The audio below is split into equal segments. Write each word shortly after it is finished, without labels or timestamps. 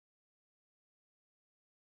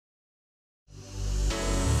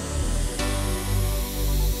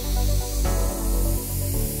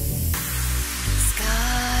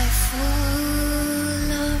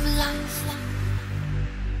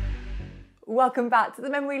welcome back to the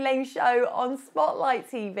Memory Lane show on Spotlight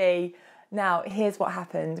TV. Now, here's what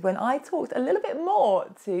happened when I talked a little bit more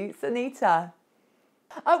to Sinitta.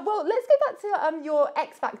 Well, let's go back to your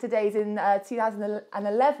X Factor days in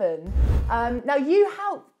 2011. Now, you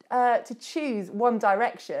helped to choose One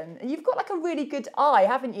Direction, and you've got like a really good eye,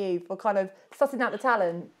 haven't you, for kind of sussing out the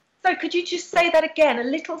talent? So could you just say that again, a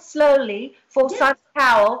little slowly for Simon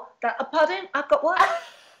Cowell? Pardon? I've got what?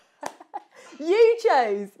 You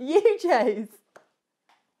chose. You're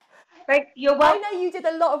welcome. I know you did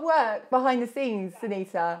a lot of work behind the scenes,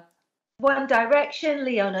 Sinitta. One Direction,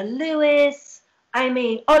 Leona Lewis,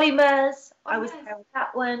 Ollie Murs, I was there on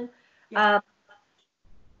that one. Yeah.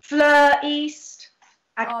 Fleur East.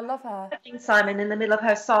 I love her. Simon in the middle of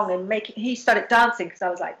her song and he started dancing because I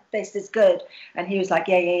was like, this is good. And he was like,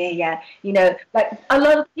 yeah. You know, like a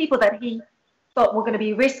lot of people that he thought were going to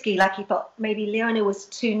be risky, like he thought maybe Leona was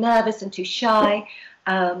too nervous and too shy.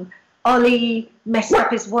 Ollie messed up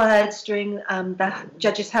his words during the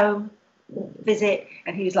judge's home visit,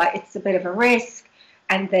 and he was like, it's a bit of a risk.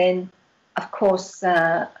 And then, of course,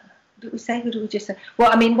 who did we just say?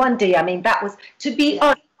 Well, One D, that was, to be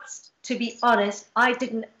honest, I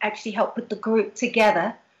didn't actually help put the group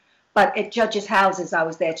together, but at judges' houses I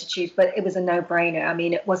was there to choose, but it was a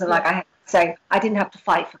no-brainer. It wasn't like I had to say, I didn't have to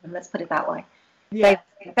fight for them, let's put it that way. Yeah.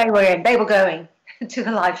 They were going to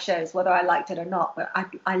the live shows, whether I liked it or not, but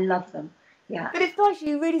I love them. Yeah. But it's nice,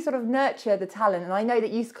 you really sort of nurture the talent, and I know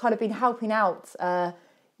that you've kind of been helping out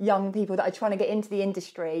young people that are trying to get into the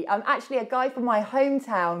industry. Actually, a guy from my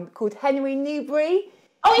hometown called Henry Newbury.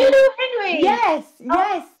 Oh, you know Henry? Yes.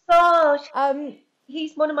 Oh, gosh.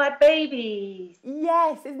 He's one of my babies.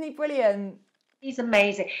 Yes, isn't he brilliant? He's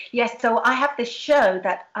amazing. Yes, so I have this show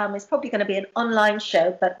that is probably going to be an online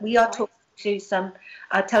show, but we are talking to some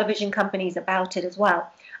television companies about it as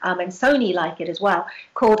well, and Sony like it as well,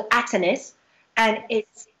 called Atanis, and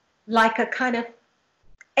it's like a kind of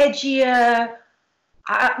edgier,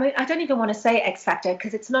 I don't even want to say X Factor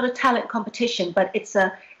because it's not a talent competition, but it's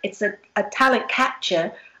a talent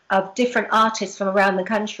capture of different artists from around the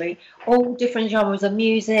country, all different genres of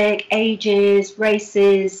music, ages,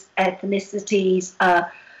 races, ethnicities,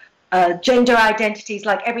 gender identities,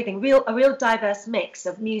 like everything, a real diverse mix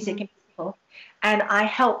of music and people. And I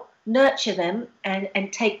help nurture them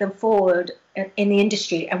and take them forward in the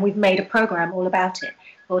industry. And we've made a program all about it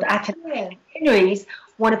called Atanis. Henry's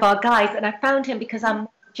one of our guys, and I found him because I'm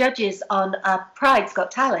judges on Pride's Got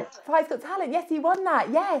Talent. Pride's Got Talent, yes, he won that,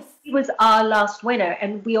 yes. He was our last winner,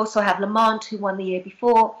 and we also have Lamont, who won the year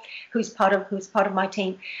before, who's part of my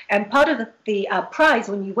team. And part of the prize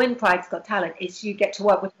when you win Pride's Got Talent is you get to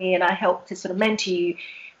work with me, and I help to sort of mentor you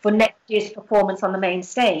for next year's performance on the main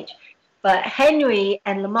stage. But Henry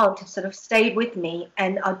and Lamont have sort of stayed with me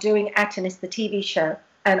and are doing Atanis, the TV show,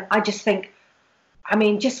 and I just think,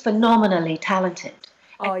 just phenomenally talented.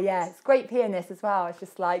 Oh, yes. Great pianist as well. It's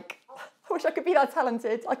just like, I wish I could be that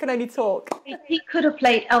talented. I can only talk. He could have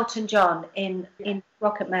played Elton John in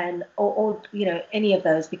Rocket Man or any of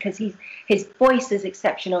those, because his voice is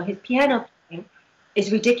exceptional. His piano playing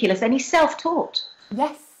is ridiculous, and he's self-taught.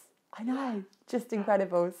 Yes, I know. Just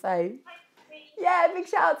incredible. So, yeah, big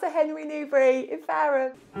shout out to Henry Newbury in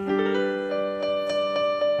Fareham.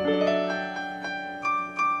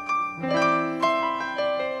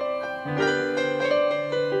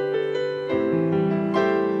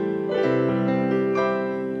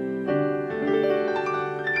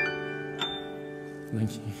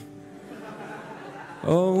 Thank you.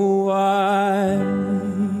 Oh, I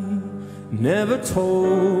never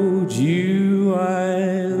told you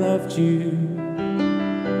I loved you.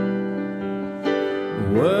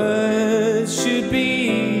 Words should be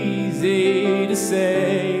easy to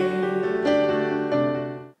say.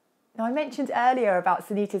 Now, I mentioned earlier about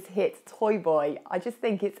Sinitta's hit Toy Boy. I just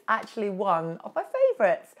think it's actually one of my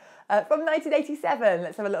favourites from 1987.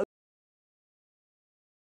 Let's have a little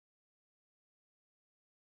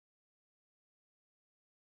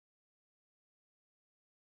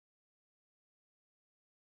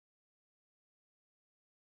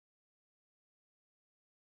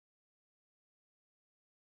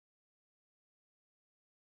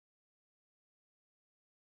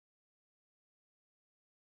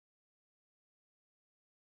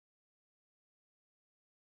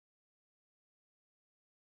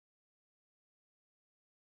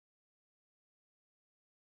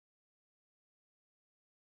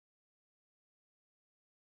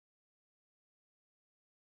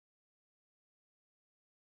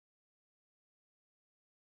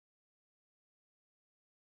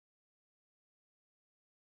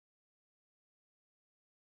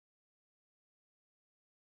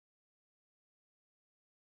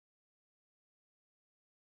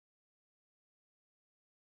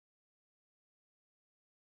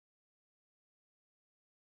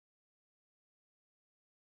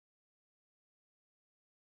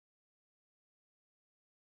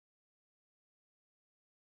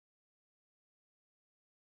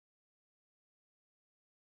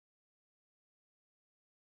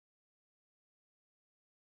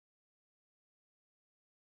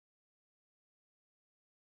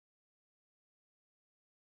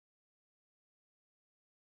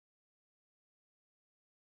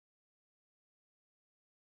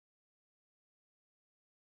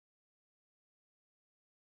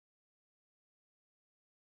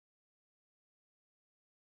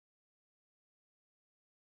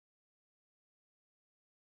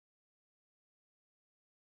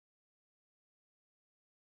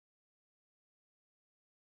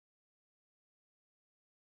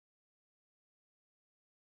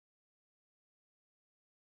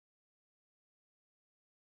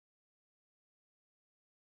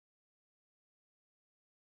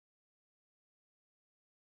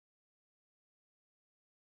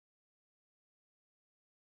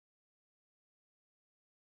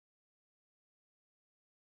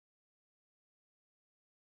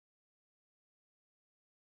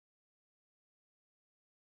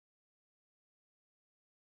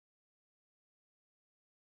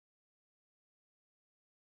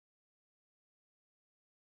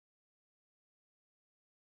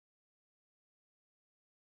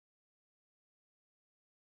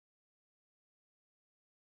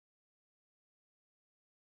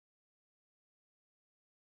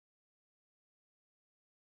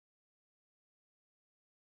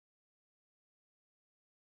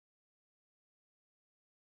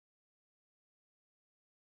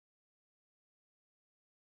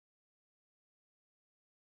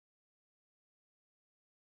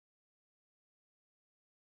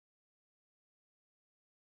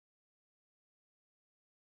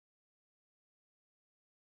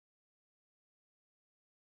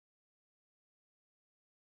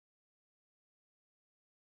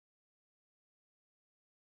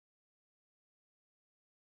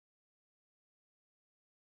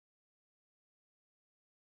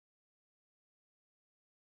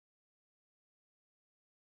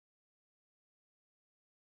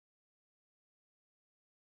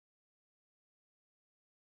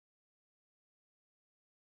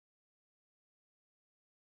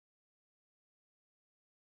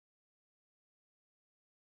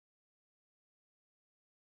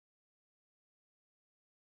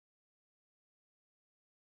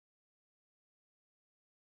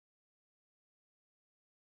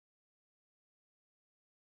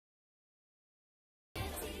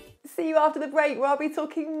see you after the break where I'll be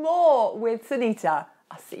talking more with Sinitta.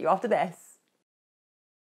 I'll see you after this.